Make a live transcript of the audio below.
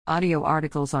Audio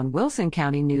articles on Wilson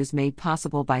County News made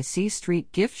possible by C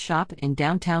Street Gift Shop in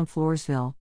downtown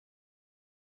Floresville.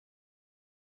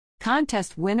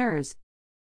 Contest winners.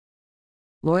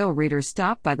 Loyal readers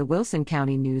stop by the Wilson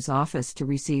County News office to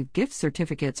receive gift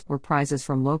certificates or prizes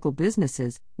from local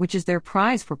businesses, which is their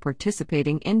prize for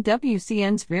participating in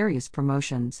WCN's various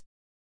promotions.